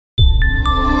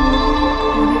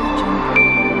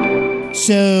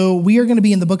So we are going to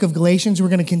be in the book of Galatians. We're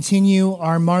going to continue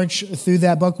our march through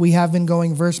that book. We have been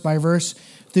going verse by verse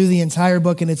through the entire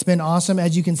book, and it's been awesome.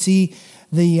 As you can see,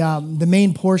 the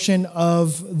main portion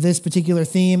of this particular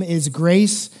theme is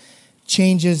grace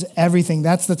changes everything.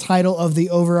 That's the title of the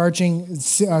overarching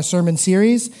sermon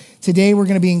series. Today we're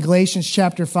going to be in Galatians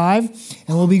chapter 5,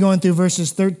 and we'll be going through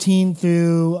verses 13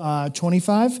 through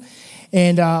 25.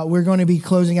 And we're going to be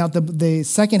closing out the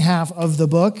second half of the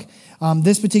book.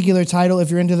 This particular title, if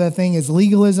you're into that thing, is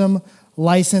Legalism,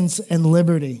 License, and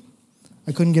Liberty.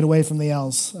 I couldn't get away from the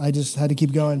L's. I just had to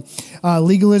keep going.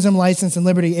 Legalism, License, and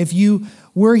Liberty. If you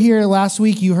were here last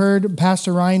week, you heard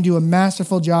Pastor Ryan do a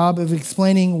masterful job of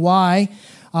explaining why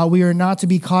we are not to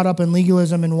be caught up in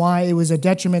legalism and why it was a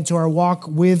detriment to our walk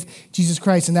with Jesus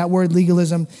Christ. And that word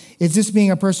legalism is just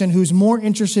being a person who's more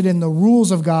interested in the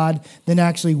rules of God than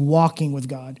actually walking with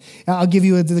God. I'll give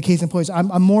you the case in point.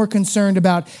 I'm more concerned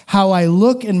about how I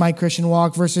look in my Christian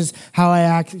walk versus how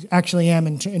I actually am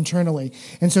internally.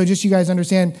 And so just you guys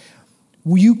understand,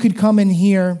 you could come in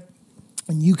here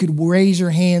and you could raise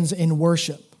your hands in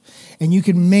worship. And you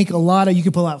could you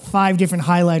could pull out 5 different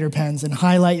highlighter pens and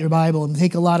highlight your Bible and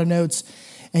take a lot of notes,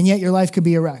 and yet your life could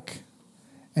be a wreck.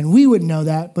 And we wouldn't know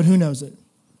that, but who knows it?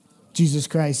 Jesus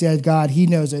Christ. Yeah, God, he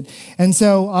knows it. And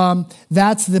so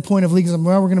that's the point of legalism.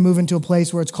 Well, we're going to move into a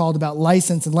place where it's called about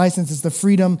license, and license is the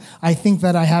freedom I think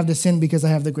that I have to sin because I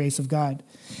have the grace of God.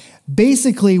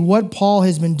 Basically, what Paul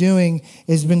has been doing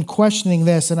is been questioning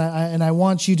this, and I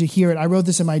want you to hear it. I wrote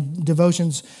this in my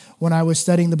devotions when I was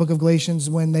studying the book of Galatians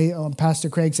when Pastor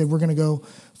Craig said, we're going to go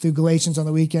through Galatians on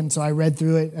the weekend. So I read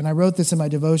through it, and I wrote this in my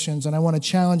devotions, and I want to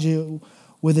challenge you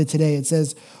with it today. It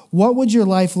says, what would your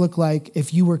life look like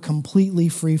if you were completely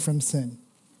free from sin?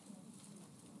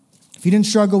 If you didn't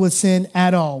struggle with sin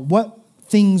at all, what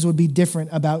things would be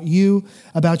different about you,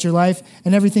 about your life,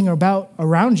 and everything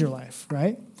around your life,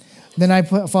 right? Then I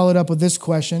followed up with this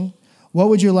question. What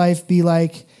would your life be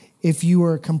like if you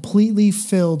were completely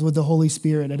filled with the Holy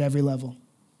Spirit at every level?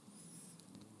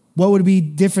 What would be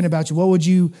different about you? What would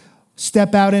you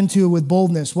step out into with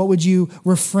boldness? What would you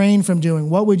refrain from doing?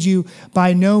 What would you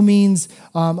by no means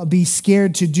be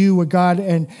scared to do with God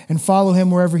and follow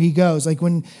him wherever he goes? Like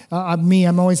when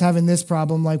I'm always having this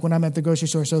problem, like when I'm at the grocery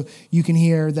store, so you can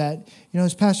hear that,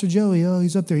 it's Pastor Joey,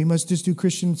 he's up there. He must just do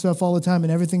Christian stuff all the time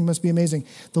and everything must be amazing.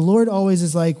 The Lord always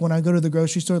is like, when I go to the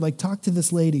grocery store, like talk to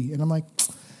this lady. And I'm like,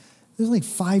 there's like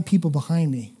 5 people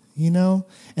behind me.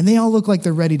 And they all look like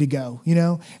they're ready to go,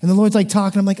 and the Lord's like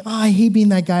talking. I'm like, I hate being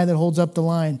that guy that holds up the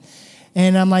line.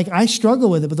 And I'm like, I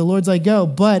struggle with it, but the Lord's like, go.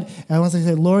 But once I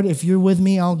said, Lord, if you're with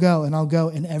me, I'll go.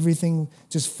 And everything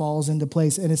just falls into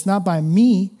place. And it's not by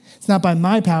me. It's not by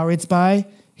my power. It's by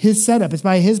his setup. It's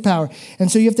by his power.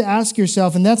 And so you have to ask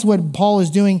yourself, and that's what Paul is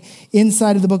doing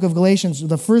inside of the book of Galatians.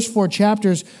 The first 4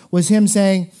 chapters was him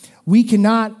saying, we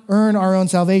cannot earn our own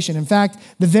salvation. In fact,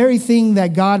 the very thing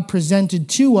that God presented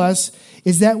to us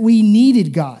is that we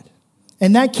needed God.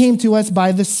 And that came to us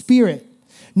by the Spirit.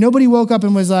 Nobody woke up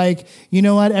and was like, you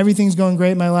know what, everything's going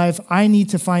great in my life. I need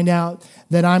to find out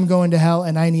that I'm going to hell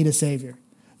and I need a Savior.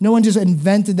 No one just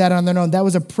invented that on their own. That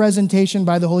was a presentation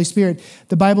by the Holy Spirit.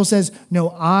 The Bible says,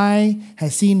 no eye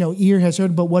has seen, no ear has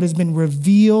heard, but what has been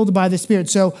revealed by the Spirit.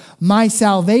 So my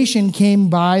salvation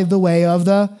came by the way of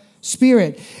the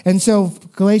Spirit. And so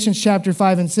Galatians chapter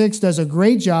 5 and 6 does a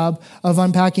great job of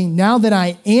unpacking, now that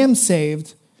I am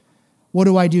saved, what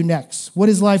do I do next? What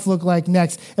does life look like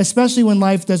next? Especially when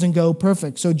life doesn't go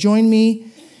perfect. So join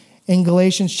me in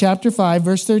Galatians chapter 5,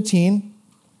 verse 13,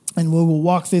 and we will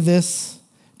walk through this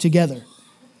together.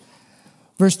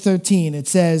 Verse 13, it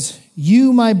says,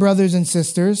 you, my brothers and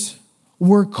sisters,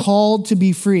 were called to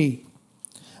be free,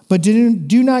 but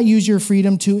do not use your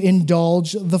freedom to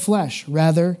indulge the flesh.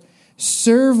 Rather,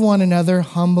 serve one another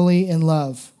humbly in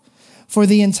love. For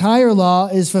the entire law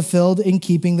is fulfilled in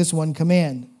keeping this one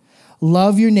command.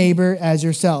 Love your neighbor as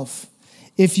yourself.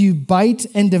 If you bite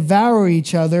and devour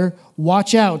each other,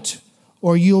 watch out,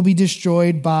 or you'll be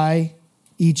destroyed by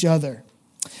each other.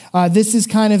 This is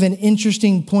kind of an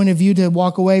interesting point of view to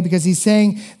walk away because he's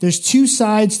saying there's 2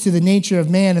 sides to the nature of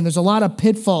man and there's a lot of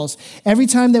pitfalls. Every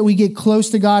time that we get close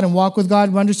to God and walk with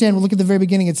God, we understand, we'll look at the very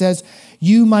beginning, it says,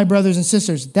 you, my brothers and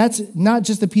sisters. That's not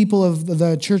just the people of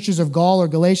the churches of Gaul or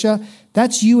Galatia.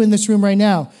 That's you in this room right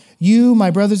now. You, my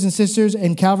brothers and sisters,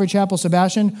 and Calvary Chapel,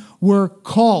 Sebastian, were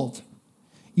called.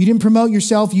 You didn't promote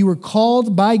yourself. You were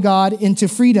called by God into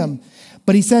freedom.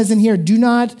 But he says in here, do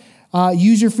not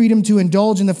use your freedom to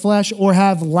indulge in the flesh or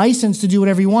have license to do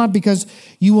whatever you want because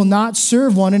you will not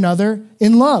serve one another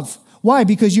in love. Why?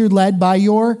 Because you're led by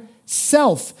your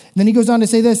self. And then he goes on to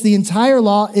say this, the entire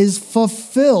law is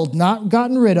fulfilled, not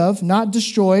gotten rid of, not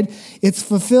destroyed. It's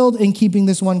fulfilled in keeping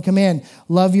this one command,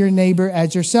 love your neighbor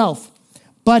as yourself.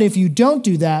 But if you don't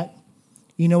do that,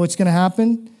 you know what's going to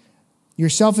happen? Your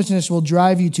selfishness will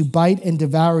drive you to bite and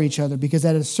devour each other, because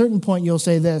at a certain point you'll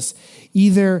say this,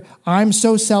 either I'm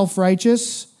so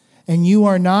self-righteous and you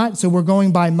are not, so we're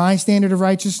going by my standard of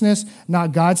righteousness,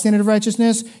 not God's standard of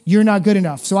righteousness, you're not good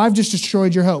enough. So I've just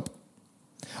destroyed your hope.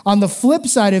 On the flip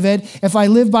side of it, if I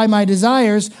live by my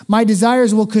desires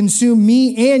will consume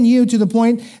me and you to the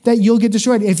point that you'll get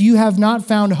destroyed. If you have not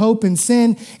found hope in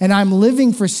sin and I'm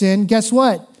living for sin, guess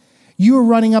what? You are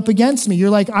running up against me. You're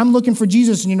like, I'm looking for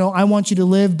Jesus, and I want you to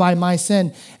live by my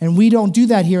sin. And we don't do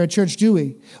that here at church, do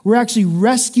we? We're actually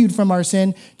rescued from our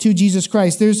sin to Jesus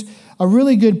Christ. There's a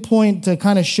really good point to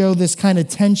kind of show this kind of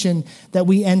tension that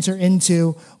we enter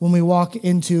into when we walk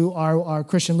into our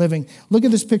Christian living. Look at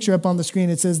this picture up on the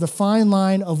screen. It says, the fine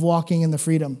line of walking in the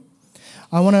freedom.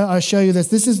 I want to show you this.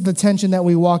 This is the tension that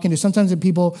we walk into. Sometimes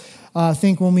people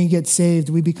think when we get saved,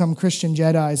 we become Christian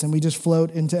Jedis and we just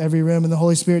float into every room and the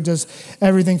Holy Spirit does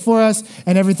everything for us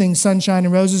and everything's sunshine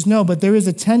and roses. No, but there is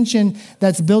a tension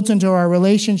that's built into our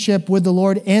relationship with the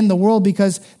Lord and the world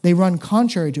because they run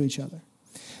contrary to each other.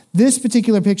 This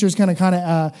particular picture is going to kind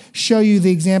of show you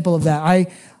the example of that.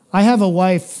 I have a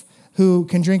wife who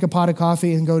can drink a pot of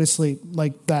coffee and go to sleep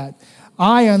like that.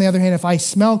 I, on the other hand, if I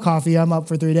smell coffee, I'm up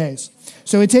for 3 days.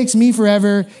 So it takes me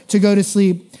forever to go to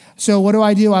sleep. So what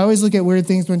do? I always look at weird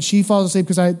things when she falls asleep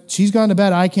because she's gone to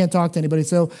bed. I can't talk to anybody.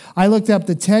 So I looked up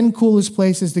the 10 coolest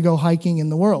places to go hiking in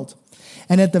the world.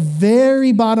 And at the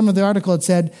very bottom of the article, it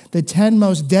said the 10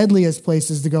 most deadliest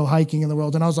places to go hiking in the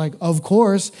world. And I was like, of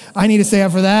course, I need to stay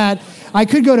up for that. I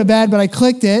could go to bed, but I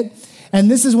clicked it. And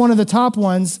this is one of the top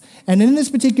ones. And in this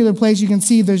particular place, you can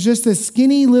see there's just this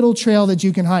skinny little trail that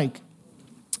you can hike.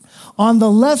 On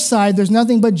the left side, there's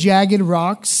nothing but jagged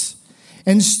rocks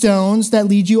and stones that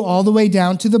lead you all the way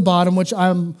down to the bottom, which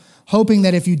I'm hoping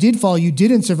that if you did fall, you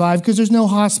didn't survive because there's no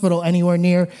hospital anywhere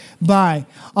nearby.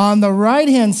 On the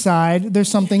right-hand side, there's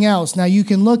something else. Now, you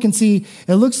can look and see,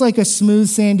 it looks like a smooth,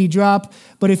 sandy drop,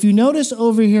 but if you notice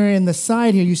over here in the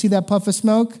side here, you see that puff of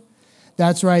smoke?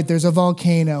 That's right, there's a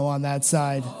volcano on that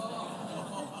side.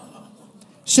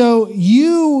 So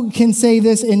you can say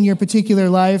this in your particular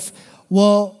life,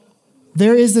 well,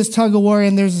 there is this tug of war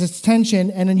and there's this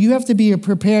tension, and then you have to be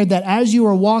prepared that as you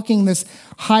are walking this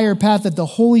higher path that the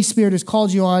Holy Spirit has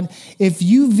called you on, if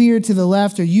you veer to the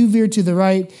left or you veer to the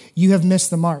right, you have missed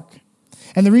the mark.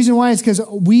 And the reason why is because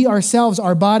we ourselves,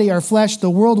 our body, our flesh, the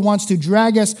world wants to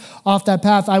drag us off that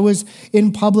path. I was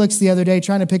in Publix the other day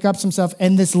trying to pick up some stuff,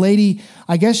 and this lady,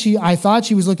 I thought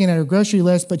she was looking at her grocery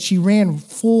list, but she ran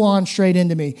full on straight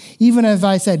into me. Even as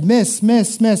I said, miss,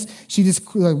 she just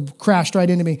crashed right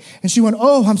into me. And she went,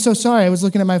 oh, I'm so sorry. I was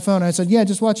looking at my phone. I said, yeah,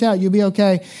 just watch out. You'll be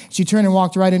okay. She turned and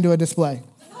walked right into a display.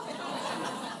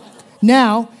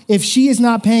 Now, if she is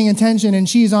not paying attention and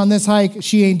she's on this hike,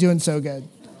 she ain't doing so good.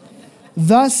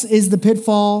 Thus is the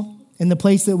pitfall in the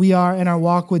place that we are in our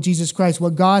walk with Jesus Christ.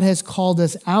 What God has called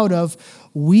us out of,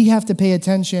 we have to pay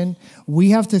attention.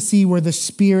 We have to see where the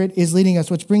Spirit is leading us,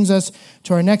 which brings us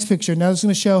to our next picture. Now, this is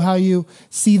going to show how you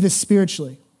see this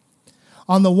spiritually.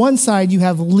 On the one side, you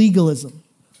have legalism.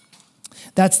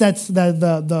 That's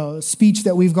the speech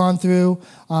that we've gone through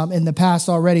in the past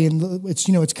already, and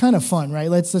it's kind of fun, right?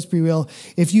 Let's be real.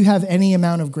 If you have any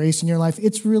amount of grace in your life,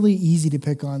 it's really easy to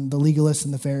pick on the legalists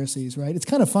and the Pharisees, right? It's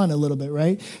kind of fun a little bit,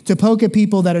 right? To poke at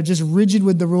people that are just rigid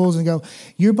with the rules and go,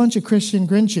 "You're a bunch of Christian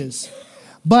Grinches."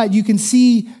 But you can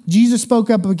see Jesus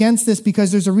spoke up against this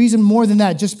because there's a reason more than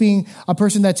that, just being a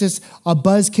person that's just a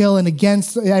buzzkill and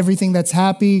against everything that's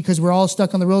happy because we're all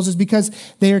stuck on the rules, is because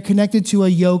they are connected to a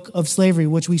yoke of slavery,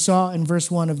 which we saw in verse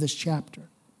 1 of this chapter.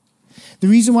 The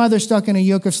reason why they're stuck in a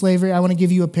yoke of slavery, I want to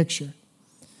give you a picture.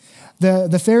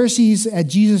 The Pharisees at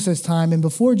Jesus' time and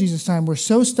before Jesus' time were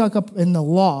so stuck up in the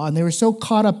law and they were so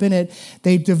caught up in it,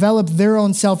 they developed their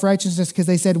own self-righteousness because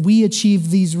they said, we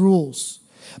achieved these rules.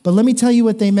 But let me tell you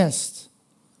what they missed.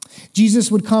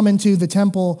 Jesus would come into the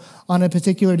temple on a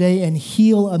particular day and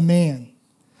heal a man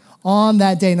on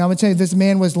that day. Now I'm going to tell you, this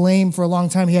man was lame for a long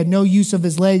time. He had no use of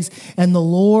his legs, and the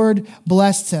Lord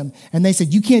blessed him. And they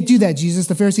said, you can't do that, Jesus.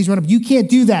 The Pharisees run up, you can't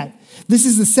do that. This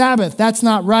is the Sabbath. That's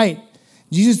not right.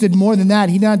 Jesus did more than that.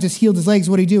 He not just healed his legs.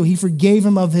 What did he do? He forgave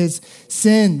him of his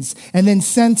sins and then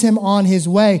sent him on his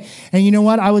way. And you know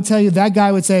what? I would tell you, that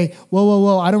guy would say,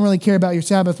 whoa, I don't really care about your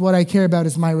Sabbath. What I care about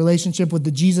is my relationship with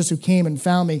the Jesus who came and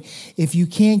found me. If you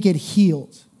can't get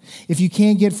healed, if you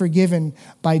can't get forgiven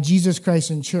by Jesus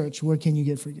Christ in church, where can you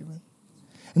get forgiven?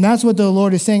 And that's what the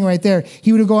Lord is saying right there.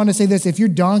 He would go on to say this: if your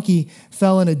donkey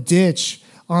fell in a ditch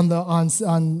on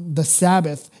the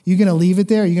Sabbath, you're going to leave it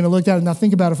there? You're going to look at it? Now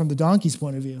think about it from the donkey's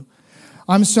point of view.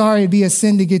 I'm sorry, it'd be a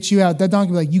sin to get you out. That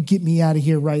donkey would be like, you get me out of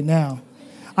here right now.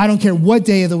 I don't care what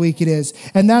day of the week it is.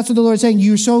 And that's what the Lord's saying.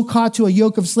 You're so caught to a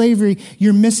yoke of slavery,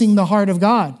 you're missing the heart of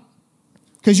God.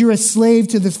 Because you're a slave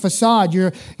to this facade.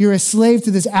 You're a slave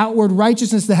to this outward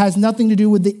righteousness that has nothing to do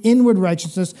with the inward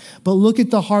righteousness. But look at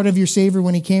the heart of your Savior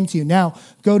when he came to you. Now,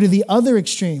 go to the other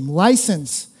extreme,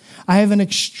 license. I have an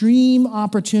extreme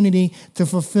opportunity to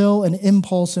fulfill an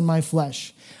impulse in my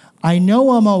flesh. I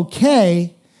know I'm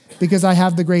okay because I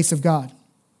have the grace of God.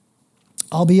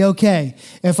 I'll be okay.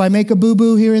 If I make a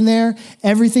boo-boo here and there,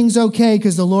 everything's okay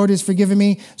because the Lord has forgiven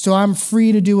me, so I'm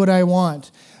free to do what I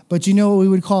want. But you know what we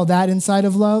would call that inside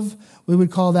of love? We would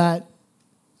call that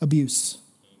abuse.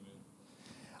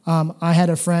 I had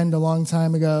a friend a long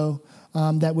time ago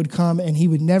that would come and he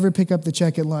would never pick up the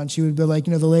check at lunch. He would be like,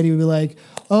 the lady would be like,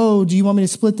 oh, do you want me to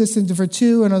split this into for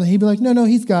two? And he'd be like, no,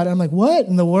 he's got it. I'm like, what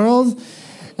in the world?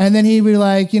 And then he'd be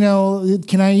like,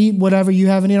 can I eat whatever you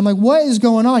haven't eaten? I'm like, what is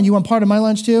going on? You want part of my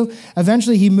lunch too?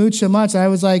 Eventually he mooched so much. I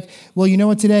was like, well, you know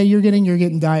what today you're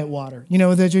getting diet water. You know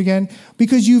what that you're getting?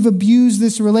 Because you've abused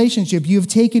this relationship. You've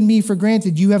taken me for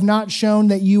granted. You have not shown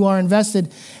that you are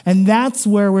invested. And that's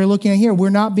where we're looking at here. We're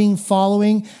not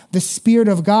following the Spirit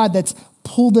of God that's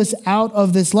pulled us out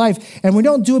of this life. And we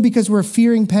don't do it because we're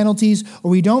fearing penalties or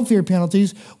we don't fear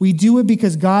penalties. We do it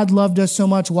because God loved us so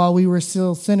much while we were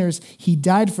still sinners. He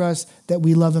died for us that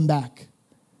we love him back.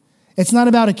 It's not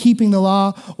about keeping the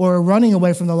law or running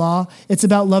away from the law. It's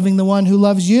about loving the one who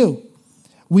loves you.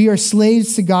 We are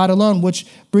slaves to God alone, which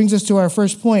brings us to our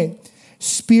first point.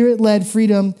 Spirit-led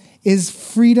freedom is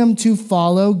freedom to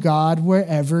follow God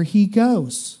wherever he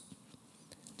goes.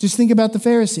 Just think about the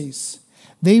Pharisees.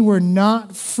 They were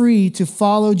not free to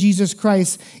follow Jesus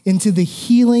Christ into the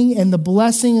healing and the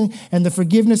blessing and the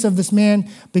forgiveness of this man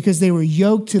because they were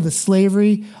yoked to the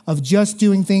slavery of just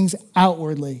doing things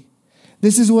outwardly.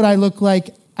 This is what I look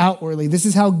like outwardly. This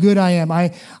is how good I am.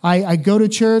 I go to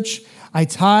church. I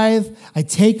tithe. I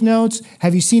take notes.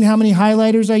 Have you seen how many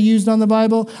highlighters I used on the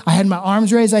Bible? I had my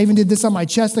arms raised. I even did this on my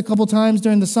chest a couple times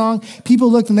during the song.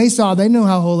 People looked and they know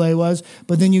how holy I was,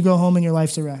 but then you go home and your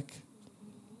life's a wreck.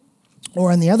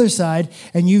 Or on the other side,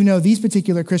 and these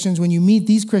particular Christians, when you meet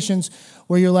these Christians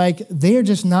where you're like, they're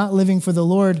just not living for the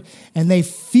Lord and they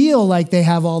feel like they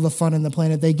have all the fun on the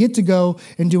planet. They get to go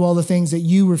and do all the things that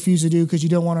you refuse to do because you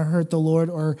don't want to hurt the Lord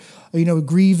or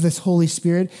grieve this Holy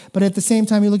Spirit. But at the same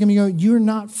time, you look at me and go, you're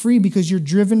not free because you're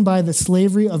driven by the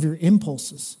slavery of your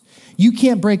impulses. You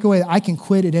can't break away. I can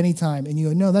quit at any time. And you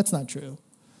go, no, that's not true.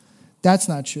 That's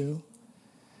not true.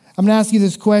 I'm going to ask you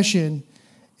this question.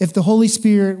 If the Holy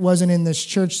Spirit wasn't in this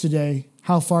church today,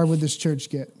 how far would this church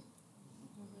get?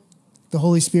 If the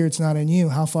Holy Spirit's not in you,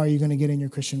 how far are you going to get in your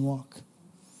Christian walk?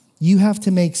 You have to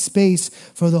make space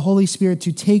for the Holy Spirit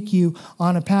to take you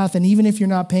on a path. And even if you're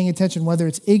not paying attention, whether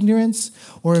it's ignorance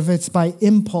or if it's by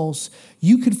impulse,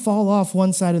 you could fall off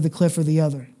one side of the cliff or the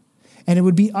other. And it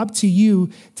would be up to you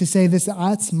to say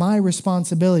that's my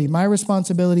responsibility. My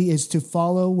responsibility is to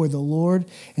follow where the Lord,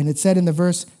 and it said in the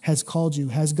verse, has called you.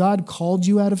 Has God called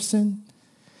you out of sin?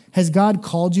 Has God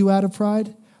called you out of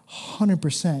pride?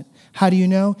 100%. How do you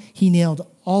know? He nailed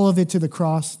all of it to the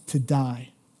cross to die.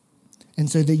 And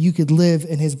so that you could live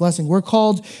in his blessing. We're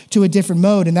called to a different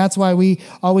mode. And that's why we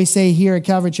always say here at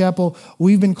Calvary Chapel,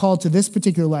 we've been called to this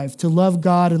particular life, to love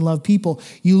God and love people.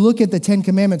 You look at the 10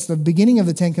 Commandments. The beginning of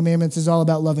the 10 Commandments is all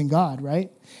about loving God,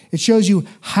 right? It shows you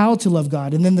how to love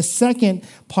God. And then the second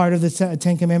part of the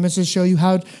 10 Commandments is show you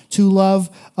how to love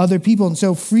other people. And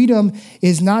so freedom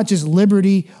is not just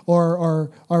liberty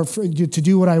or to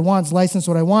do what I want, license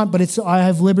what I want, but I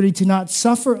have liberty to not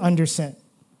suffer under sin.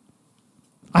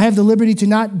 I have the liberty to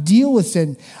not deal with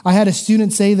sin. I had a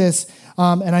student say this,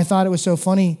 and I thought it was so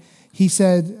funny. He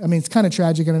said, it's kind of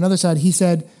tragic. On another side, he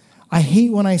said, I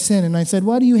hate when I sin. And I said,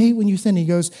 why do you hate when you sin? He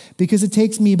goes, because it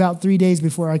takes me about 3 days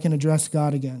before I can address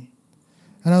God again.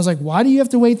 And I was like, why do you have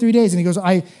to wait 3 days? And he goes,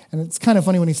 and it's kind of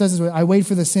funny when he says this, I wait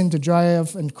for the sin to dry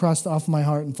off and crust off my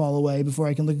heart and fall away before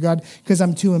I can look at God because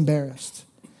I'm too embarrassed.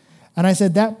 And I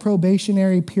said, that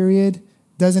probationary period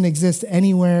doesn't exist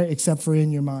anywhere except for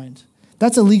in your mind.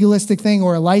 That's a legalistic thing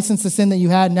or a license to sin that you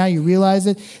had. Now you realize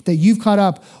it, that you've caught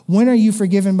up. When are you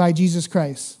forgiven by Jesus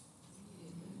Christ?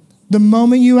 The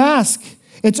moment you ask.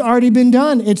 It's already been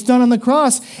done. It's done on the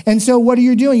cross. And so what are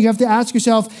you doing? You have to ask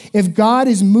yourself, if God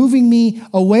is moving me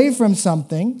away from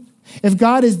something, If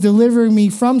God is delivering me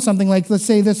from something, like let's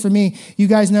say this for me, you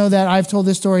guys know that I've told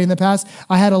this story in the past.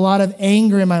 I had a lot of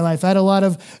anger in my life. I had a lot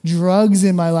of drugs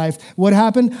in my life. What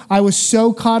happened? I was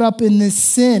so caught up in this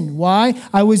sin. Why?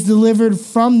 I was delivered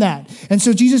from that. And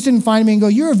so Jesus didn't find me and go,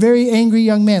 you're a very angry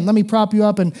young man. Let me prop you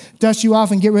up and dust you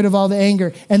off and get rid of all the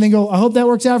anger. And then go, I hope that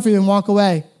works out for you, and walk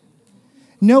away.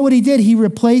 No, what he did, he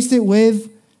replaced it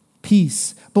with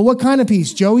peace. But what kind of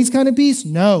peace? Joey's kind of peace?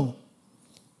 No,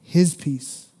 his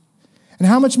peace. And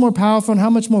how much more powerful and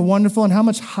how much more wonderful and how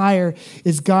much higher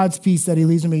is God's peace that he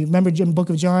leaves with me? Remember in the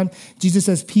book of John, Jesus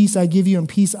says, peace I give you and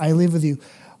peace I live with you.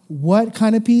 What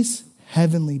kind of peace?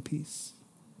 Heavenly peace.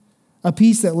 A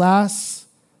peace that lasts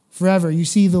forever. You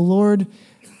see, the Lord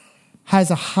has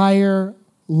a higher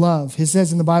love. He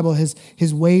says in the Bible,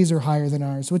 his ways are higher than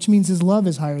ours, which means his love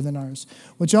is higher than ours,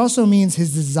 which also means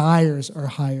his desires are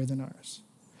higher than ours.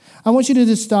 I want you to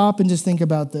just stop and just think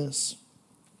about this.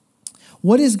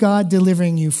 What is God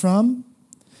delivering you from,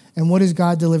 and what is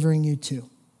God delivering you to?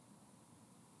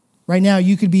 Right now,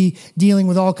 you could be dealing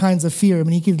with all kinds of fear. I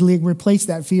mean, he could replace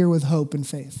that fear with hope and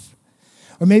faith.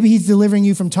 Or maybe he's delivering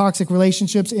you from toxic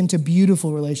relationships into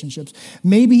beautiful relationships.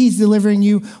 Maybe he's delivering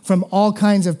you from all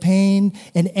kinds of pain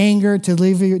and anger to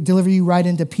deliver you right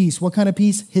into peace. What kind of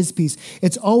peace? His peace.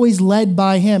 It's always led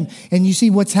by him. And you see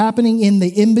what's happening in the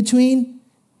in-between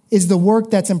is the work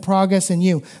that's in progress in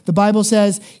you. The Bible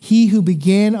says, he who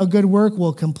began a good work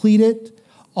will complete it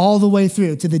all the way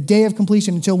through to the day of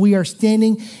completion until we are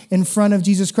standing in front of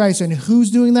Jesus Christ. And who's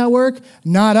doing that work?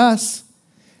 Not us.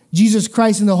 Jesus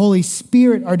Christ and the Holy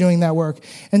Spirit are doing that work.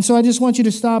 And so I just want you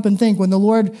to stop and think, when the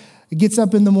Lord gets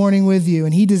up in the morning with you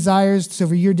and he desires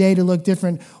for your day to look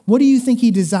different, what do you think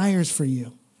he desires for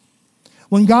you?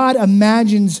 When God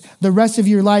imagines the rest of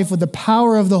your life with the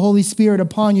power of the Holy Spirit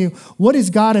upon you, what does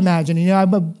God imagine? You know, I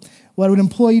would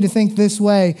implore you to think this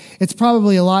way. It's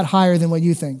probably a lot higher than what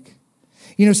you think.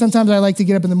 You know, sometimes I like to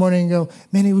get up in the morning and go,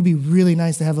 man, it would be really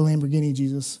nice to have a Lamborghini,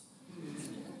 Jesus.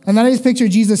 And then I just picture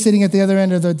Jesus sitting at the other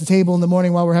end of the table in the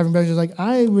morning while we're having breakfast. Like,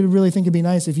 I would really think it'd be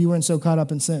nice if you weren't so caught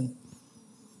up in sin.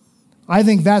 I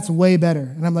think that's way better.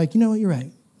 And I'm like, you know what? You're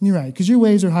right. You're right. Because your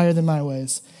ways are higher than my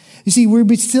ways. You see,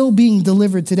 we're still being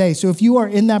delivered today. So if you are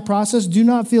in that process, do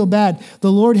not feel bad.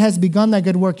 The Lord has begun that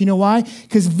good work. You know why?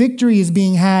 Because victory is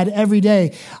being had every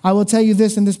day. I will tell you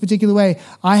this in this particular way.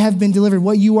 I have been delivered.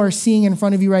 What you are seeing in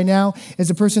front of you right now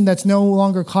is a person that's no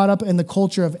longer caught up in the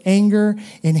culture of anger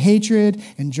and hatred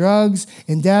and drugs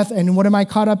and death. And what am I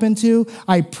caught up into?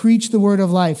 I preach the word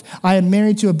of life. I am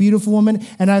married to a beautiful woman,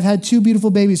 and I've had 2 beautiful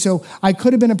babies. So I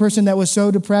could have been a person that was so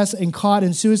depressed and caught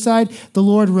in suicide. The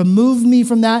Lord removed me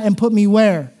from that and put me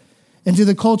where? Into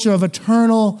the culture of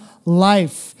eternal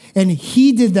life. And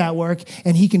he did that work,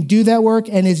 and he can do that work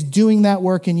and is doing that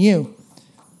work in you.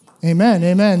 Amen,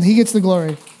 amen. He gets the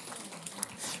glory.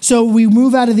 So we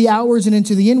move out of the outwards and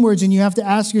into the inwards, and you have to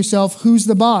ask yourself, who's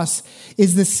the boss?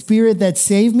 Is the spirit that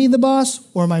saved me the boss,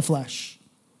 or my flesh?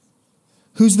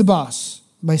 Who's the boss?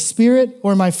 My spirit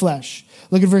or my flesh?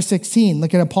 Look at verse 16.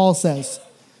 Look at what Paul says.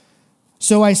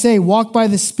 So I say, walk by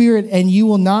the Spirit, and you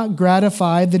will not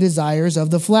gratify the desires of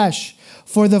the flesh.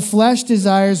 For the flesh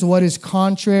desires what is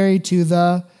contrary to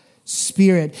the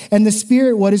Spirit, and the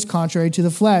Spirit what is contrary to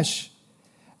the flesh.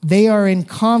 They are in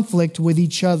conflict with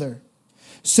each other,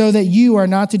 so that you are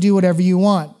not to do whatever you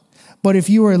want. But if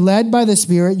you are led by the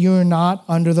Spirit, you are not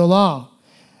under the law.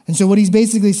 And so what he's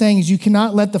basically saying is you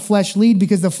cannot let the flesh lead,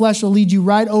 because the flesh will lead you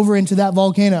right over into that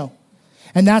volcano.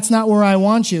 And that's not where I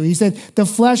want you. He said, the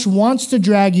flesh wants to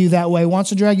drag you that way, wants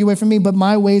to drag you away from me, but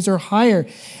my ways are higher.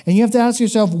 And you have to ask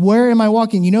yourself, where am I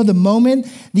walking? You know, the moment,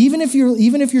 even if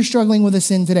you're struggling with a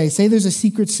sin today, say there's a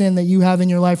secret sin that you have in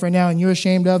your life right now and you're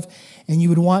ashamed of, and you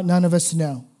would want none of us to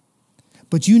know.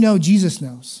 But you know Jesus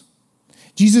knows.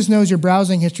 Jesus knows your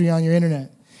browsing history on your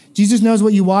internet. Jesus knows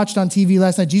what you watched on TV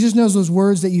last night. Jesus knows those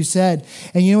words that you said.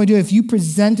 And you know what you do? If you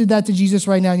presented that to Jesus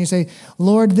right now and you say,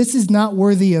 Lord, this is not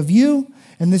worthy of you,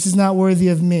 and this is not worthy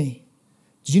of me.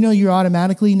 Did you know you're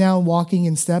automatically now walking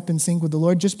in step and sync with the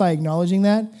Lord just by acknowledging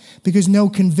that? Because no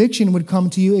conviction would come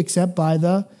to you except by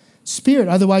the Spirit.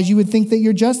 Otherwise, you would think that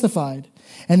you're justified.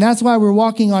 And that's why we're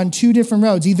walking on 2 different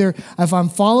roads. Either if I'm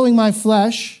following my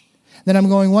flesh, then I'm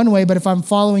going one way, but if I'm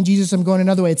following Jesus, I'm going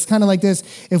another way. It's kind of like this.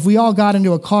 If we all got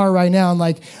into a car right now and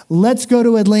like, let's go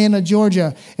to Atlanta,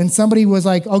 Georgia, and somebody was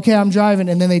like, okay, I'm driving,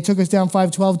 and then they took us down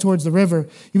 512 towards the river,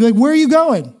 you'd be like, where are you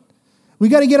going? We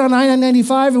got to get on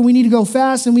I-95, and we need to go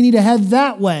fast, and we need to head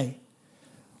that way.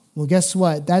 Well, guess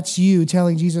what? That's you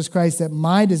telling Jesus Christ that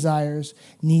my desires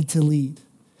need to lead.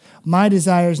 My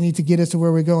desires need to get us to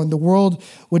where we're going. The world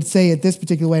would say it this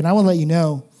particular way, and I want to let you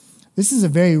know, this is a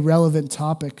very relevant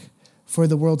topic for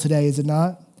the world today, is it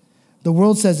not? The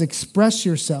world says express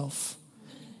yourself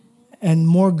and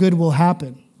more good will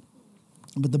happen.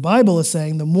 But the Bible is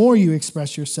saying the more you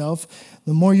express yourself,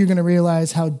 the more you're going to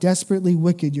realize how desperately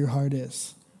wicked your heart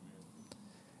is.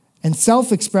 And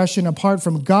self-expression apart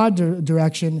from God's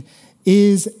direction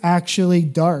is actually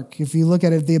dark. If you look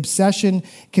at it, the obsession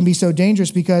can be so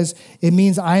dangerous because it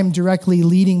means I am directly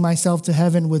leading myself to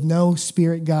heaven with no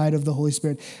spirit guide of the Holy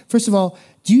Spirit. First of all,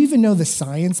 do you even know the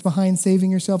science behind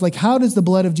saving yourself? Like, how does the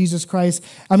blood of Jesus Christ,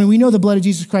 we know the blood of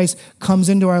Jesus Christ comes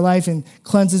into our life and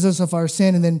cleanses us of our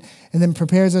sin and then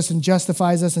prepares us and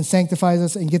justifies us and sanctifies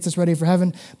us and gets us ready for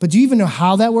heaven. But do you even know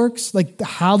how that works? Like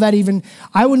I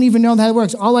wouldn't even know how that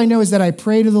works. All I know is that I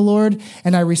pray to the Lord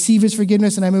and I receive his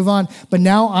forgiveness and I move on. But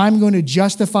now I'm going to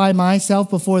justify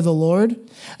myself before the Lord.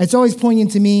 It's always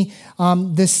poignant to me,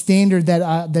 this standard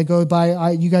that goes by.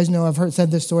 You guys know I've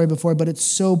said this story before, but it's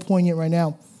so poignant right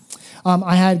now.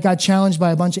 I got challenged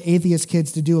by a bunch of atheist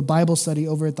kids to do a Bible study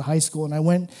over at the high school. And I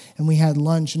went and we had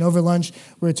lunch. And over lunch,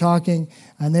 we were talking.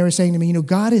 And they were saying to me,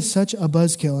 God is such a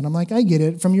buzzkill. And I'm like, I get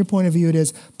it. From your point of view, it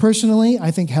is. Personally,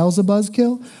 I think hell's a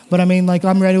buzzkill. But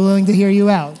I'm willing to hear you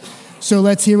out. So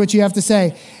let's hear what you have to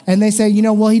say. And they say, he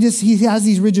has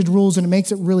these rigid rules and it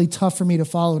makes it really tough for me to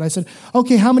follow it. I said,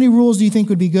 okay, how many rules do you think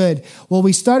would be good? Well,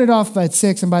 we started off at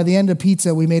 6 and by the end of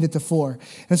pizza, we made it to 4. And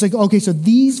it's like, okay, so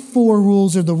these 4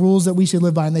 rules are the rules that we should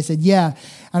live by. And they said, yeah.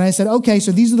 And I said, okay,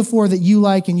 so these are the 4 that you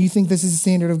like and you think this is the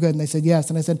standard of good. And they said, yes.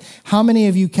 And I said, how many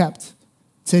have you kept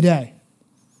today?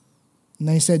 And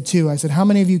they said 2. I said, how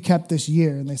many have you kept this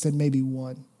year? And they said, maybe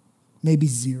 1, maybe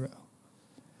 0.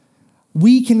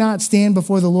 We cannot stand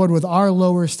before the Lord with our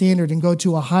lower standard and go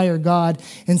to a higher God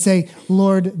and say,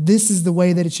 Lord, this is the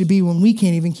way that it should be, when we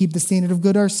can't even keep the standard of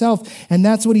good ourselves. And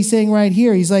that's what he's saying right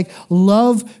here. He's like,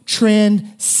 love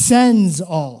transcends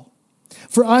all.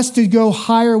 For us to go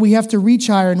higher, we have to reach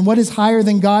higher. And what is higher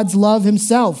than God's love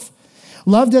himself?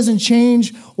 Love doesn't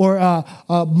change or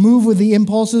move with the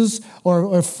impulses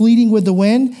or fleeting with the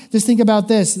wind. Just think about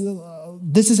this.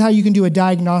 This is how you can do a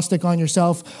diagnostic on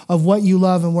yourself of what you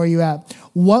love and where you're at.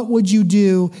 What would you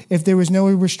do if there was no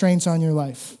restraints on your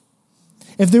life?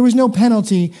 If there was no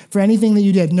penalty for anything that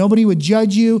you did, nobody would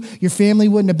judge you, your family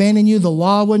wouldn't abandon you, the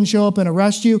law wouldn't show up and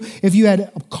arrest you. If you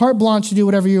had carte blanche to do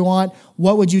whatever you want,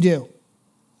 what would you do?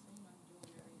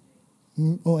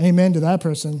 Well, amen to that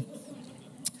person.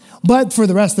 But for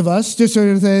the rest of us, just sort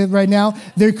of say right now,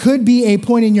 there could be a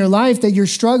point in your life that you're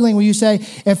struggling where you say,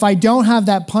 if I don't have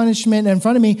that punishment in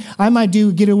front of me, I might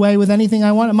get away with anything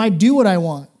I want. I might do what I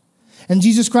want. And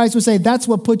Jesus Christ would say, that's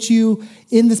what put you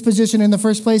in this position in the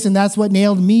first place. And that's what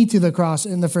nailed me to the cross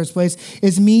in the first place,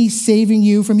 is me saving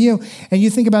you from you. And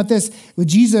you think about this, with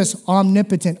Jesus,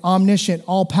 omnipotent, omniscient,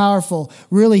 all powerful,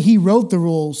 really, he wrote the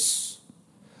rules.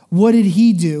 What did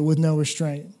he do with no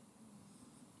restraint?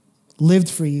 Lived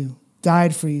for you,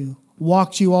 died for you,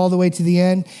 walked you all the way to the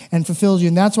end and fulfilled you.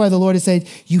 And that's why the Lord has said,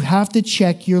 you have to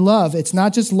check your love. It's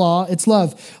not just law, it's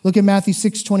love. Look at Matthew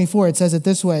 6:24. It says it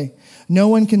this way. No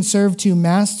one can serve 2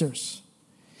 masters.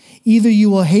 Either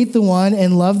you will hate the one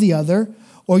and love the other,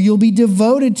 or you'll be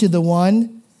devoted to the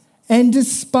one and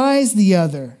despise the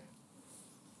other.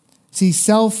 See,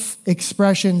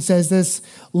 self-expression says this,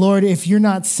 Lord, if you're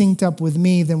not synced up with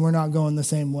me, then we're not going the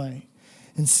same way.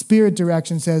 And spirit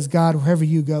direction says, God, wherever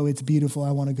you go, it's beautiful.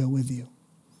 I want to go with you.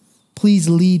 Please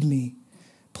lead me.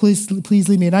 Please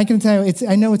lead me. And I can tell you,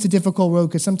 I know it's a difficult road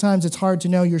because sometimes it's hard to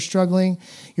know you're struggling.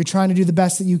 You're trying to do the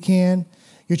best that you can.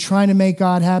 You're trying to make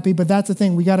God happy. But that's the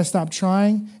thing. We got to stop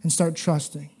trying and start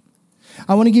trusting.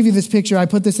 I want to give you this picture. I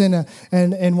put this in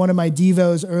one of my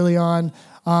devos early on.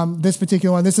 This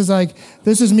particular one. This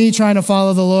is me trying to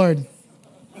follow the Lord.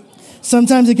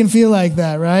 Sometimes it can feel like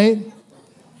that, right?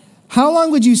 How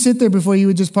long would you sit there before you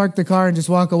would just park the car and just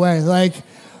walk away? Like,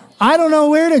 I don't know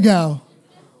where to go.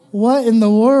 What in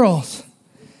the world?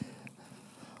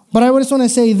 But I just want to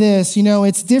say this,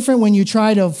 it's different when you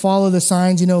try to follow the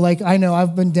signs, like I know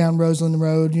I've been down Roseland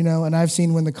Road, and I've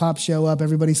seen when the cops show up,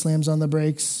 everybody slams on the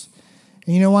brakes.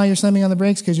 And you know why you're slamming on the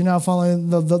brakes? Because you're not following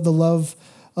the love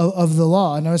of the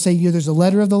law. And I would say there's a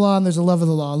letter of the law and there's a love of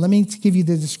the law. Let me give you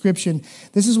the description.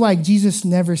 This is why Jesus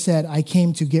never said, I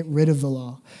came to get rid of the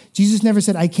law. Jesus never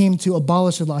said, I came to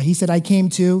abolish the law. He said, I came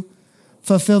to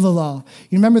fulfill the law.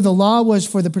 You remember the law was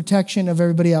for the protection of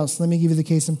everybody else. Let me give you the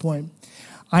case in point.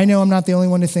 I know I'm not the only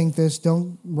one to think this.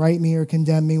 Don't write me or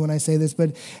condemn me when I say this,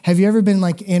 but have you ever been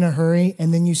like in a hurry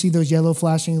and then you see those yellow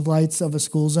flashing lights of a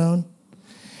school zone?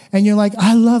 And you're like,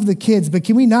 I love the kids, but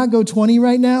can we not go 20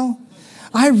 right now?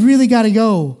 I really got to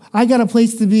go. I got a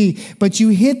place to be. But you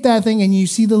hit that thing and you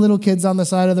see the little kids on the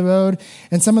side of the road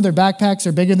and some of their backpacks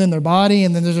are bigger than their body.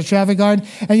 And then there's a traffic guard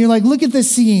and you're like, look at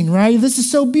this scene, right? This is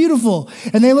so beautiful.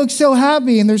 And they look so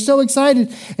happy and they're so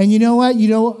excited. And you know what? You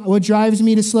know what drives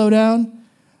me to slow down?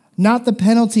 Not the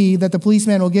penalty that the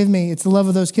policeman will give me. It's the love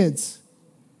of those kids.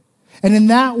 And in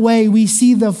that way, we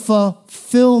see the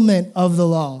fulfillment of the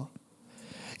law.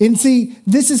 And see,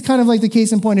 this is kind of like the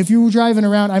case in point. If you were driving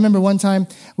around, I remember one time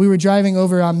we were driving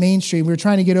over on Main Street. We were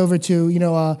trying to get over to,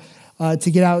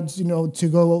 to get out, to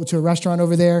go to a restaurant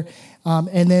over there.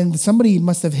 And then somebody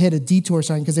must have hit a detour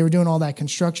sign because they were doing all that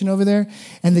construction over there.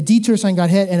 And the detour sign got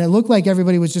hit and it looked like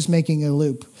everybody was just making a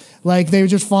loop. Like they were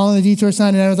just following the detour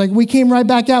sign. And I was like, we came right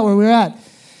back out where we were at.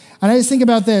 And I just think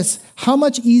about this, how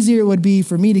much easier it would be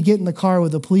for me to get in the car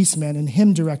with a policeman and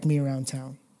him direct me around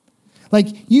town. Like,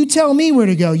 you tell me where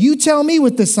to go. You tell me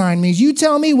what the sign means. You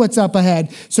tell me what's up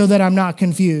ahead so that I'm not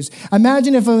confused.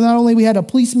 Imagine if not only we had a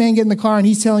policeman get in the car and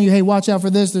he's telling you, hey, watch out for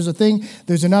this. There's a thing.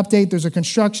 There's an update. There's a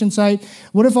construction site.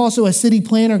 What if also a city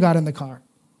planner got in the car?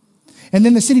 And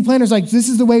then the city planner's like, this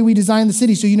is the way we designed the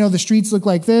city. So, the streets look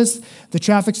like this. The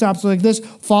traffic stops look like this.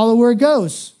 Follow where it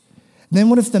goes. Then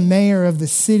what if the mayor of the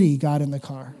city got in the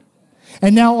car?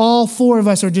 And now all four of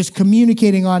us are just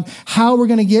communicating on how we're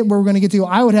going to get where we're going to get to.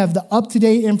 I would have the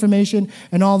up-to-date information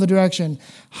and all the direction.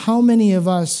 How many of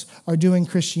us are doing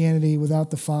Christianity without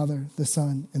the Father, the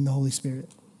Son, and the Holy Spirit?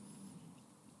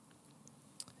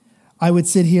 I would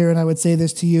sit here and I would say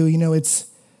this to you. It's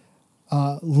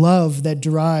love that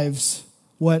drives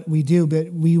what we do,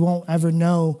 but we won't ever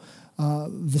know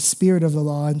the spirit of the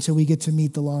law until we get to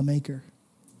meet the lawmaker.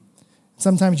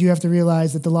 Sometimes you have to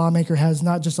realize that the lawmaker has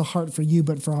not just a heart for you,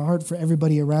 but for a heart for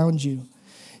everybody around you.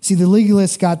 See, the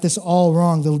legalists got this all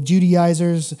wrong. The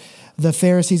Judaizers, the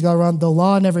Pharisees got it wrong. The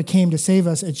law never came to save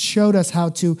us. It showed us how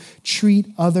to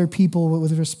treat other people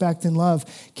with respect and love.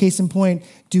 Case in point,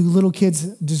 do little kids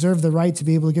deserve the right to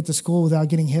be able to get to school without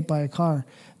getting hit by a car?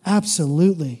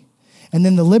 Absolutely. And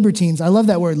then the libertines, I love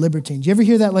that word, libertine. Do you ever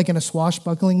hear that like in a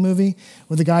swashbuckling movie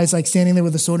where the guy's like standing there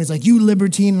with a sword and he's like, you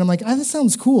libertine. And I'm like, that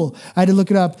sounds cool. I had to look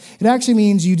it up. It actually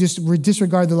means you just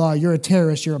disregard the law. You're a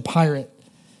terrorist. You're a pirate.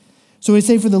 So we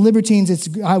say for the libertines, it's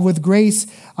with grace,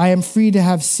 I am free to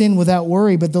have sin without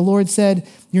worry. But the Lord said,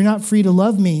 you're not free to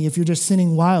love me if you're just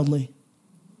sinning wildly.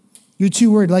 You're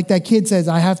too worried. Like that kid says,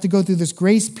 I have to go through this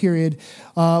grace period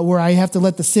where I have to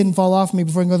let the sin fall off me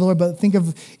before I can go to the Lord. But think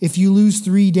of if you lose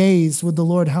 3 days with the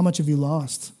Lord, how much have you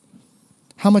lost?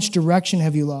 How much direction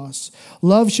have you lost?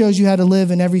 Love shows you how to live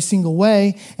in every single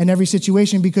way and every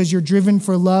situation because you're driven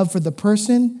for love for the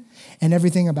person and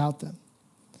everything about them.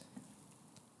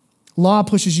 Law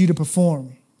pushes you to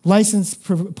perform. License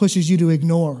pushes you to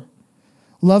ignore.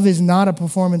 Love is not a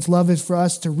performance. Love is for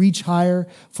us to reach higher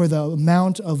for the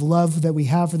amount of love that we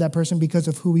have for that person because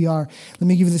of who we are. Let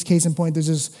me give you this case in point. There's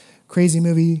this crazy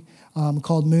movie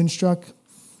called Moonstruck.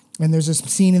 And there's this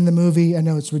scene in the movie. I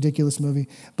know it's a ridiculous movie.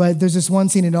 But there's this one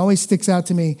scene. It always sticks out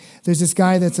to me. There's this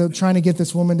guy that's trying to get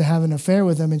this woman to have an affair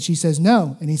with him. And she says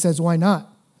no. And he says, why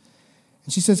not?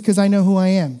 And she says, because I know who I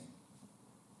am.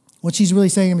 What she's really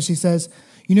saying is she says,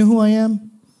 you know who I am?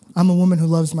 I'm a woman who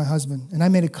loves my husband, and I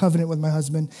made a covenant with my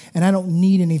husband, and I don't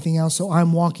need anything else, so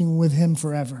I'm walking with him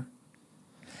forever.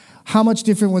 How much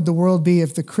different would the world be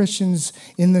if the Christians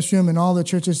in this room and all the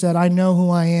churches said, I know who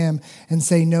I am, and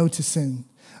say no to sin?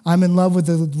 I'm in love with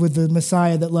the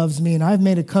Messiah that loves me, and I've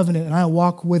made a covenant, and I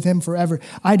walk with him forever.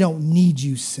 I don't need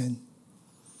you, sin.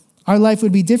 Our life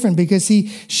would be different because,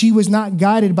 she was not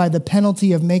guided by the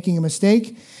penalty of making a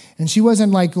mistake. And she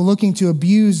wasn't like looking to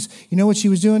abuse. You know what she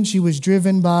was doing? She was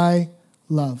driven by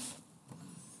love.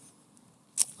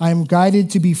 I am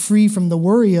guided to be free from the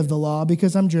worry of the law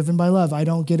because I'm driven by love. I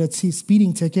don't get a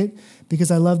speeding ticket because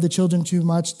I love the children too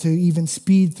much to even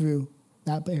speed through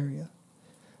that area.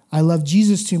 I love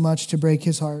Jesus too much to break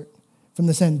his heart from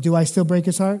the sin. Do I still break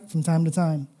his heart? From time to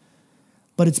time.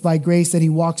 But it's by grace that he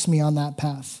walks me on that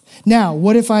path. Now,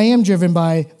 what if I am driven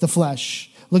by the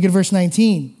flesh? Look at verse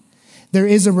 19. There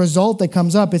is a result that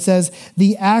comes up. It says,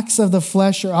 the acts of the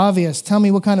flesh are obvious. Tell me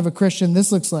what kind of a Christian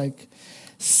this looks like.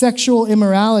 Sexual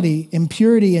immorality,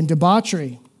 impurity, and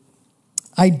debauchery.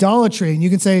 Idolatry. And you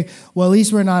can say, well, at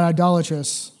least we're not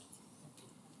idolatrous.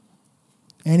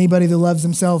 Anybody that loves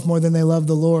himself more than they love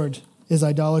the Lord is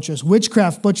idolatrous.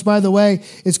 Witchcraft, which, by the way,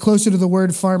 is closer to the word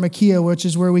pharmakia, which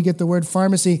is where we get the word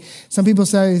pharmacy. Some people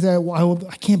say that, well,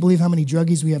 I can't believe how many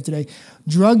druggies we have today.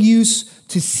 Drug use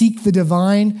to seek the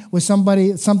divine was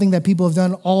something that people have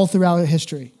done all throughout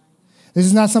history. This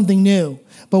is not something new.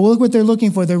 But look what they're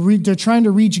looking for. They're trying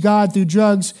to reach God through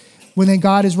drugs when then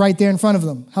God is right there in front of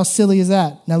them. How silly is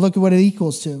that? Now look at what it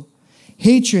equals to.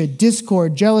 Hatred,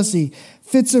 discord, jealousy,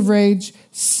 fits of rage,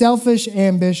 selfish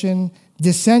ambition,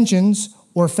 dissensions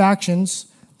or factions.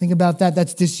 Think about that.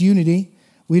 That's disunity.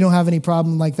 We don't have any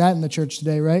problem like that in the church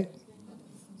today, right?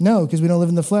 No, because we don't live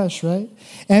in the flesh, right?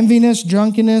 Enviness,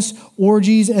 drunkenness,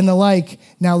 orgies, and the like.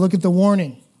 Now look at the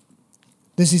warning.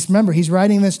 Remember, he's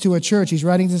writing this to a church. He's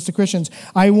writing this to Christians.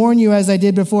 I warn you, as I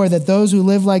did before, that those who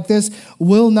live like this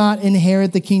will not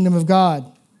inherit the kingdom of God.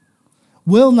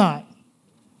 Will not.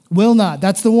 Will not.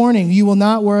 That's the warning. You will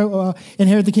not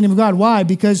inherit the kingdom of God. Why?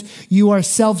 Because you are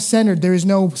self-centered. There is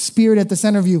no spirit at the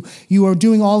center of you. You are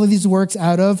doing all of these works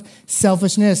out of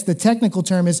selfishness. The technical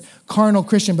term is carnal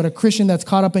Christian, but a Christian that's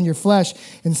caught up in your flesh.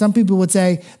 And some people would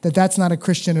say that that's not a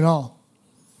Christian at all.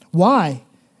 Why?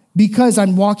 Because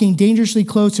I'm walking dangerously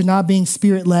close to not being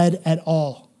spirit-led at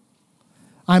all.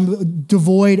 I'm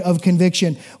devoid of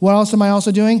conviction. What else am I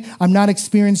also doing? I'm not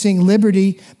experiencing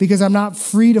liberty because I'm not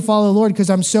free to follow the Lord because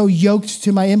I'm so yoked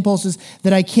to my impulses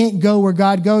that I can't go where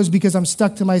God goes because I'm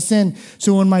stuck to my sin.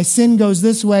 So when my sin goes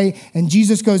this way and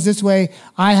Jesus goes this way,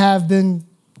 I have been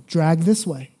dragged this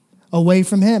way, away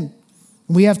from him.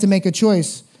 We have to make a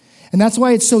choice. And that's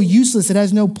why it's so useless. It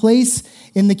has no place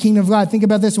in the kingdom of God. Think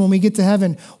about this when we get to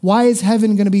heaven. Why is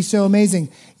heaven going to be so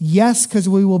amazing? Yes, because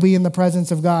we will be in the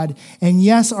presence of God. And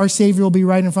yes, our Savior will be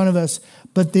right in front of us,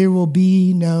 but there will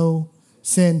be no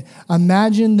sin.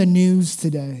 Imagine the news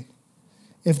today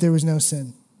if there was no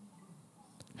sin.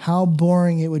 How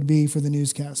boring it would be for the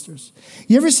newscasters.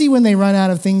 You ever see when they run out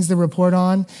of things to report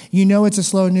on? You know it's a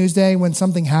slow news day when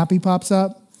something happy pops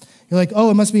up. You're like,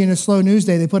 oh, it must be in a slow news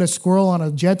day. They put a squirrel on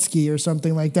a jet ski or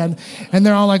something like that. And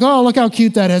they're all like, oh, look how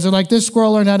cute that is. They're like, this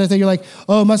squirrel learned how to think. You're like,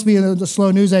 oh, it must be a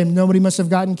slow news day. Nobody must have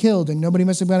gotten killed. And nobody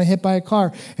must have gotten hit by a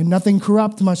car. And nothing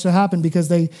corrupt must have happened because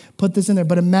they put this in there.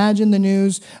 But imagine the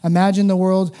news. Imagine the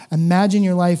world. Imagine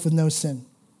your life with no sin.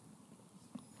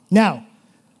 Now,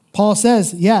 Paul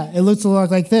says, yeah, it looks a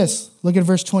lot like this. Look at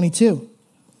verse 22.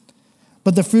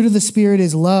 But the fruit of the Spirit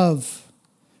is love,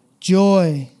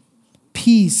 joy,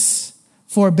 peace,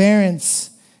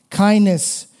 forbearance,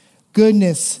 kindness,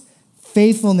 goodness,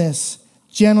 faithfulness,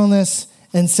 gentleness,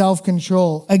 and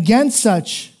self-control. Against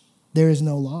such, there is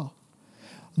no law.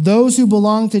 Those who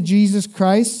belong to Jesus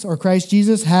Christ or Christ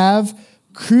Jesus have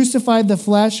crucified the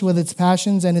flesh with its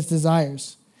passions and its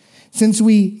desires. Since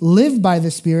we live by the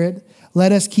Spirit,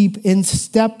 let us keep in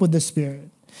step with the Spirit.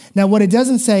 Now, what it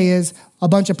doesn't say is a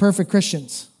bunch of perfect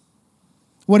Christians.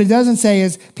 What it doesn't say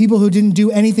is people who didn't do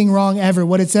anything wrong ever.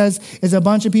 What it says is a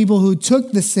bunch of people who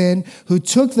took the sin, who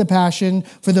took the passion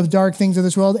for the dark things of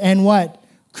this world, and what?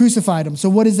 Crucified them. So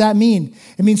what does that mean?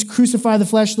 It means crucify the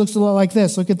flesh looks a lot like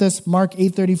this. Look at this, Mark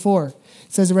 8:34. It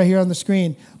says it right here on the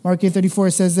screen. Mark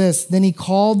 8:34 says this. Then he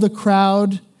called the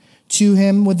crowd to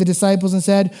him with the disciples and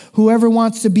said, whoever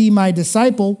wants to be my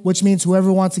disciple, which means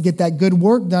whoever wants to get that good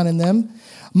work done in them,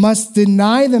 must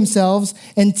deny themselves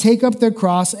and take up their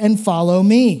cross and follow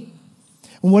me.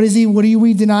 And what are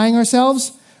we denying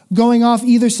ourselves? Going off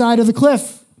either side of the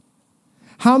cliff.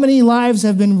 How many lives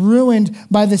have been ruined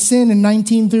by the sin in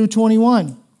 19 through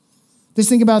 21? Just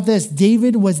think about this.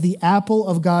 David was the apple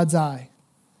of God's eye.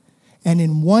 And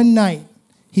in one night,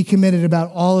 he committed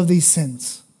about all of these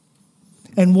sins.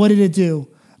 And what did it do?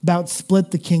 About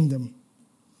split the kingdom.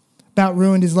 About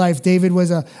ruined his life. David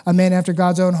was a man after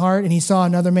God's own heart, and he saw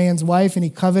another man's wife, and he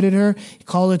coveted her. He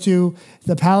called her to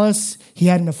the palace. He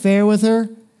had an affair with her,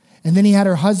 and then he had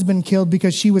her husband killed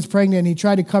because she was pregnant, and he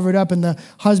tried to cover it up, and the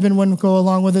husband wouldn't go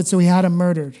along with it, so he had him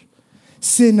murdered.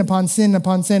 Sin upon sin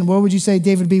upon sin. Where would you say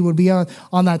David be? Would be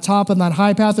on that top, on that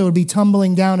high path, or would be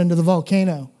tumbling down into the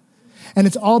volcano? And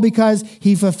it's all because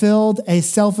he fulfilled a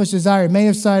selfish desire. It may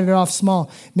have started off small.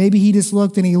 Maybe he just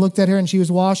looked and he looked at her and she was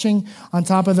washing on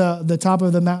top of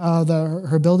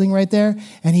her building right there.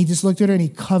 And he just looked at her and he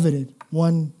coveted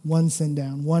one sin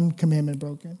down, one commandment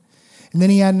broken. And then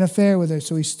he had an affair with her,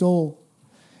 so he stole.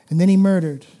 And then he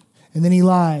murdered. And then he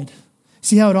lied.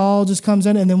 See how it all just comes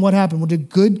in? And then what happened? Well, did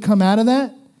good come out of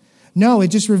that? No, it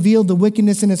just revealed the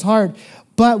wickedness in his heart.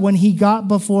 But when he got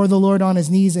before the Lord on his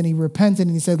knees and he repented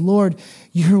and he said, Lord,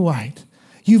 you're right.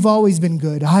 You've always been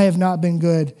good. I have not been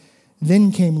good.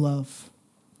 Then came love.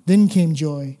 Then came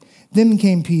joy. Then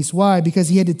came peace. Why? Because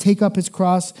he had to take up his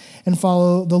cross and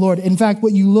follow the Lord. In fact,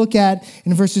 what you look at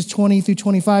in verses 20 through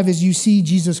 25 is you see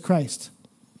Jesus Christ.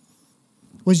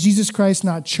 Was Jesus Christ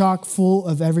not chock full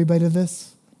of every bit of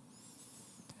this?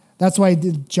 That's why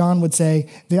John would say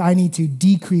that I need to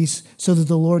decrease so that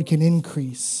the Lord can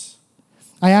increase.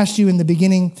 I asked you in the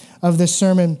beginning of this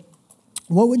sermon,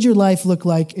 what would your life look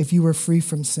like if you were free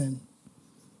from sin?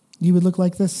 You would look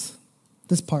like this.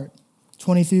 this part,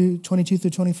 22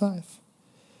 through 25.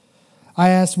 I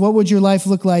asked, what would your life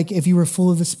look like if you were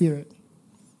full of the Spirit?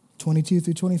 22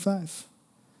 through 25.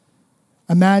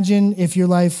 Imagine if your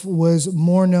life was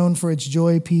more known for its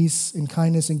joy, peace, and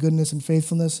kindness, and goodness, and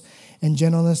faithfulness, and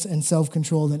gentleness, and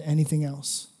self-control than anything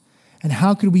else. And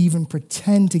how could we even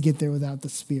pretend to get there without the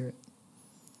Spirit?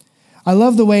 I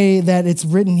love the way that it's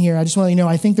written here. I just want to let you know,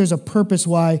 I think there's a purpose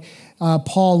why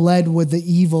Paul led with the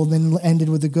evil, then ended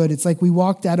with the good. It's like we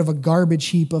walked out of a garbage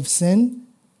heap of sin,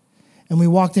 and we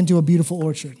walked into a beautiful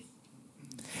orchard.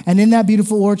 And in that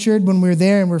beautiful orchard, when we're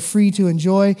there and we're free to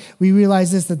enjoy, we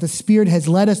realize this, that the Spirit has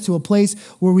led us to a place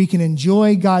where we can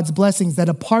enjoy God's blessings that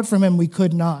apart from him, we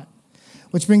could not.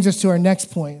 Which brings us to our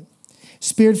next point.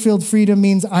 Spirit-filled freedom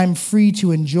means I'm free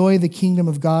to enjoy the kingdom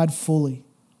of God fully.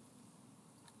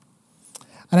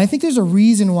 And I think there's a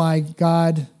reason why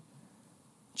God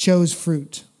chose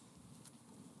fruit.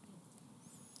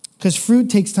 Because fruit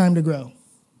takes time to grow.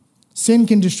 Sin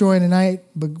can destroy in a night,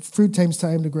 but fruit takes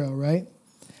time to grow, right?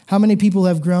 How many people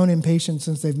have grown in patience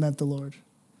since they've met the Lord?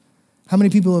 How many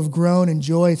people have grown in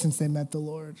joy since they met the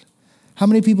Lord? How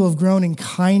many people have grown in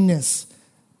kindness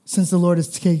since the Lord has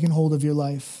taken hold of your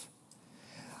life?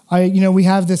 We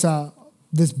have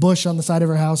this bush on the side of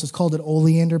our house. It's called an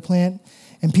oleander plant.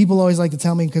 And people always like to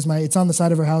tell me, because it's on the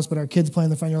side of our house, but our kids play in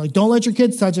the front. You're like, don't let your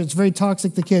kids touch it. It's very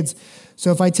toxic to kids.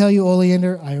 So if I tell you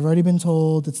oleander, I've already been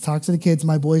told it's toxic to kids.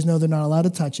 My boys know they're not allowed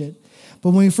to touch it. But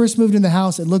when we first moved in the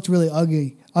house, it looked really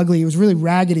ugly. It was really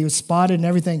raggedy. It was spotted and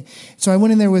everything. So I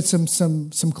went in there with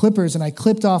some clippers, and I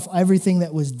clipped off everything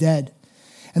that was dead.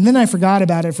 And then I forgot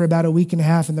about it for about a week and a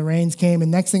half, and the rains came. And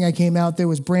next thing I came out, there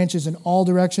was branches in all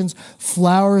directions,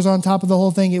 flowers on top of the whole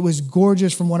thing. It was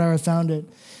gorgeous from what I found it.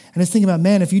 And I was thinking about,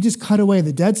 man, if you just cut away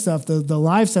the dead stuff, the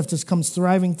live stuff just comes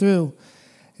thriving through.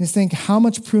 And just think, how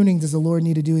much pruning does the Lord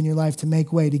need to do in your life to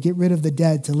make way, to get rid of the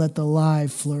dead, to let the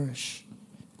live flourish?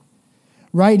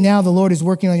 Right now, the Lord is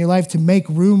working on your life to make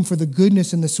room for the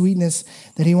goodness and the sweetness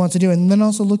that he wants to do. And then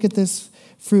also look at this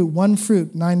fruit. One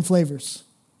fruit, 9 flavors.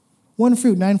 One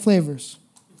fruit, 9 flavors.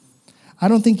 I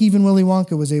don't think even Willy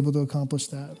Wonka was able to accomplish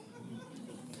that.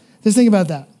 Just think about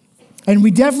that. And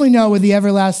we definitely know with the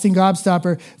everlasting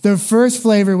gobstopper, the first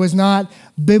flavor was not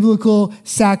biblical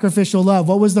sacrificial love.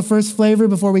 What was the first flavor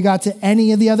before we got to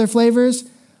any of the other flavors?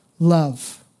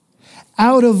 Love.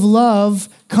 Out of love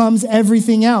comes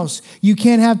everything else. You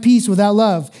can't have peace without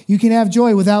love. You can have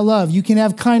joy without love. You can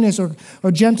have kindness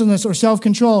or gentleness or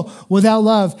self-control without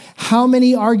love. How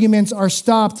many arguments are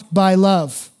stopped by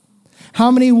love?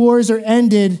 How many wars are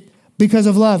ended because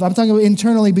of love? I'm talking about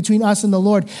internally between us and the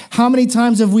Lord. How many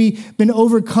times have we been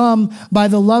overcome by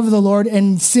the love of the Lord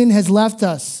and sin has left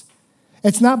us?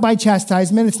 It's not by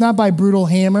chastisement. It's not by brutal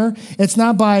hammer. It's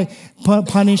not by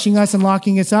punishing us and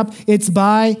locking us up. It's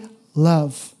by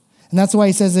love. And that's why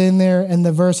he says in there in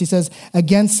the verse, he says,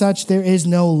 against such there is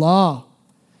no law.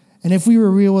 And if we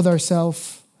were real with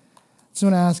ourselves, I just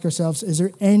want to ask ourselves, is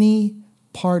there any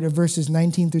part of verses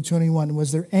 19 through 21,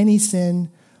 was there any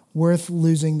sin worth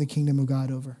losing the kingdom of God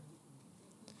over?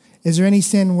 Is there any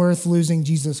sin worth losing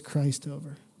Jesus Christ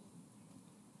over?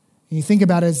 And you think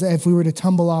about it as if we were to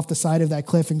tumble off the side of that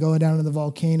cliff and go down to the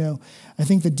volcano. I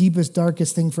think the deepest,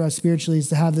 darkest thing for us spiritually is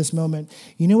to have this moment.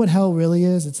 You know what hell really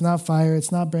is? It's not fire.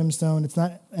 It's not brimstone. It's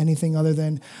not anything other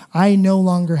than I no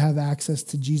longer have access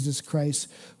to Jesus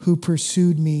Christ who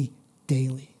pursued me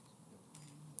daily.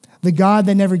 The God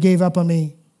that never gave up on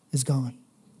me is gone.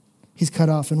 He's cut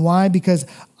off. And why? Because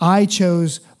I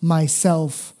chose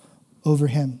myself over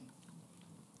him.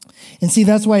 And see,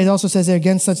 that's why it also says there,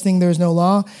 against such thing there is no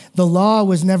law. The law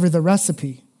was never the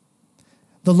recipe.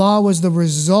 The law was the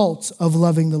result of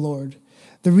loving the Lord.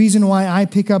 The reason why I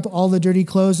pick up all the dirty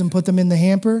clothes and put them in the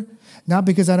hamper, not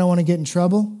because I don't want to get in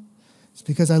trouble, it's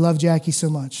because I love Jackie so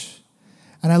much.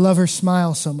 And I love her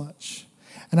smile so much.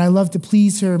 And I love to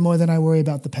please her more than I worry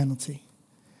about the penalty.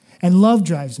 And love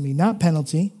drives me, not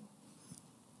penalty.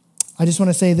 I just want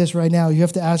to say this right now. You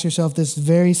have to ask yourself this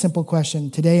very simple question.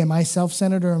 Today, am I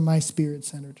self-centered or am I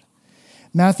spirit-centered?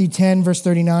 Matthew 10, verse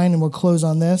 39, and we'll close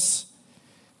on this,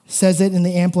 says it in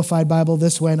the Amplified Bible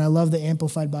this way, and I love the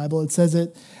Amplified Bible. It says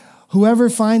it, whoever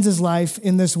finds his life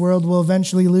in this world will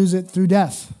eventually lose it through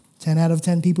death. 10 out of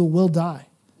 10 people will die.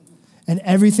 And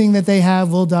everything that they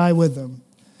have will die with them.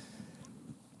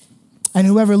 And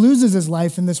whoever loses his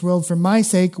life in this world for my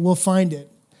sake will find it.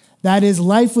 That is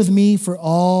life with me for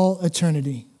all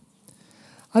eternity.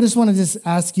 I just want to just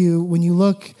ask you, when you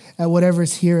look at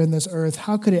whatever's here in this earth,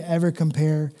 how could it ever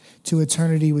compare to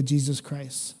eternity with Jesus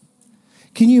Christ?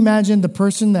 Can you imagine the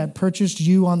person that purchased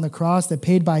you on the cross, that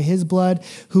paid by his blood,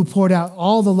 who poured out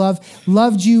all the love,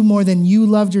 loved you more than you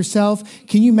loved yourself?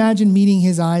 Can you imagine meeting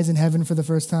his eyes in heaven for the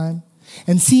first time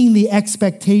and seeing the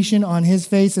expectation on his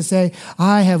face to say,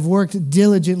 I have worked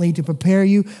diligently to prepare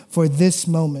you for this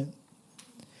moment?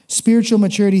 Spiritual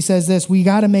maturity says this: we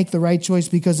got to make the right choice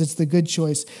because it's the good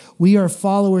choice. We are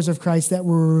followers of Christ that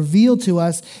were revealed to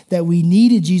us that we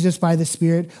needed Jesus by the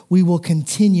Spirit. We will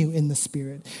continue in the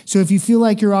Spirit. So if you feel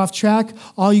like you're off track,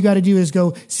 all you got to do is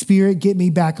go, Spirit, get me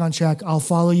back on track. I'll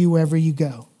follow you wherever you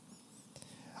go.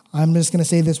 I'm just going to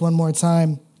say this one more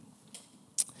time.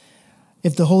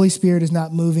 If the Holy Spirit is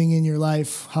not moving in your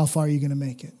life, how far are you going to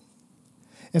make it?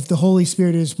 If the Holy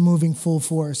Spirit is moving full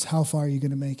force, how far are you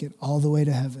going to make it? All the way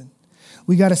to heaven.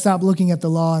 We got to stop looking at the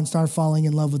law and start falling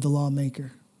in love with the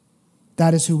lawmaker.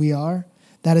 That is who we are.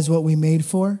 That is what we made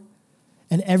for.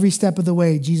 And every step of the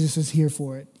way, Jesus is here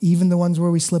for it, even the ones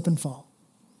where we slip and fall.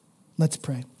 Let's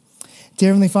pray.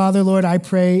 Dear Heavenly Father, Lord, I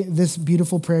pray this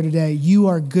beautiful prayer today. You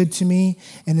are good to me,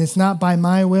 and it's not by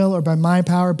my will or by my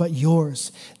power, but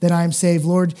yours that I am saved.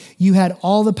 Lord, you had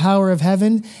all the power of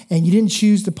heaven, and you didn't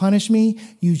choose to punish me.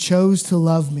 You chose to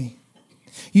love me.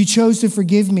 You chose to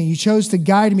forgive me. You chose to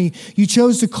guide me. You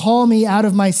chose to call me out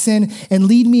of my sin and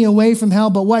lead me away from hell,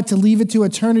 but what? To leave it to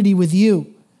eternity with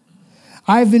you.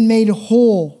 I've been made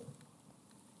whole.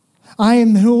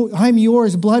 I'm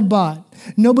yours, blood-bought.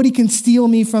 Nobody can steal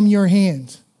me from your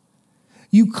hand.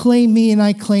 You claim me and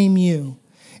I claim you.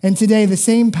 And today, the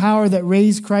same power that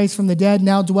raised Christ from the dead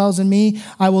now dwells in me.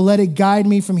 I will let it guide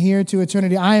me from here to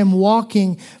eternity. I am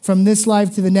walking from this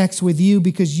life to the next with you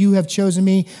because you have chosen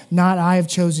me, not I have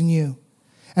chosen you.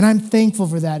 And I'm thankful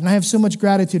for that. And I have so much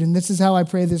gratitude. And this is how I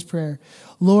pray this prayer.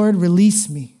 Lord, release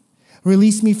me.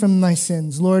 Release me from my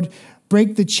sins. Lord,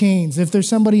 break the chains. If there's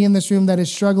somebody in this room that is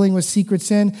struggling with secret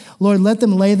sin, Lord, let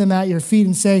them lay them at your feet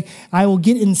and say, I will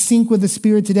get in sync with the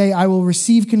Spirit today. I will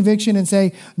receive conviction and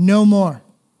say, no more.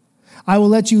 I will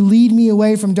let you lead me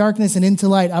away from darkness and into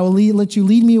light. I will let you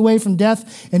lead me away from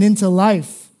death and into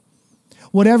life.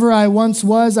 Whatever I once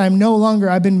was, I'm no longer.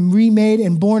 I've been remade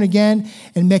and born again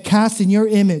and cast in your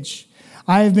image.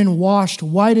 I have been washed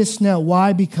white as snow.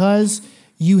 Why? Because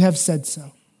you have said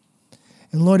so.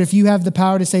 And Lord, if you have the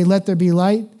power to say, let there be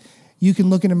light, you can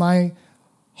look into my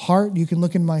heart, you can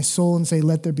look into my soul and say,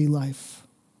 let there be life.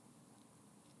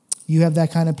 You have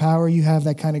that kind of power, you have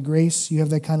that kind of grace, you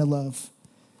have that kind of love.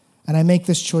 And I make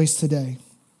this choice today.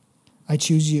 I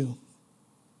choose you.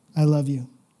 I love you.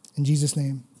 In Jesus'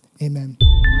 name, amen.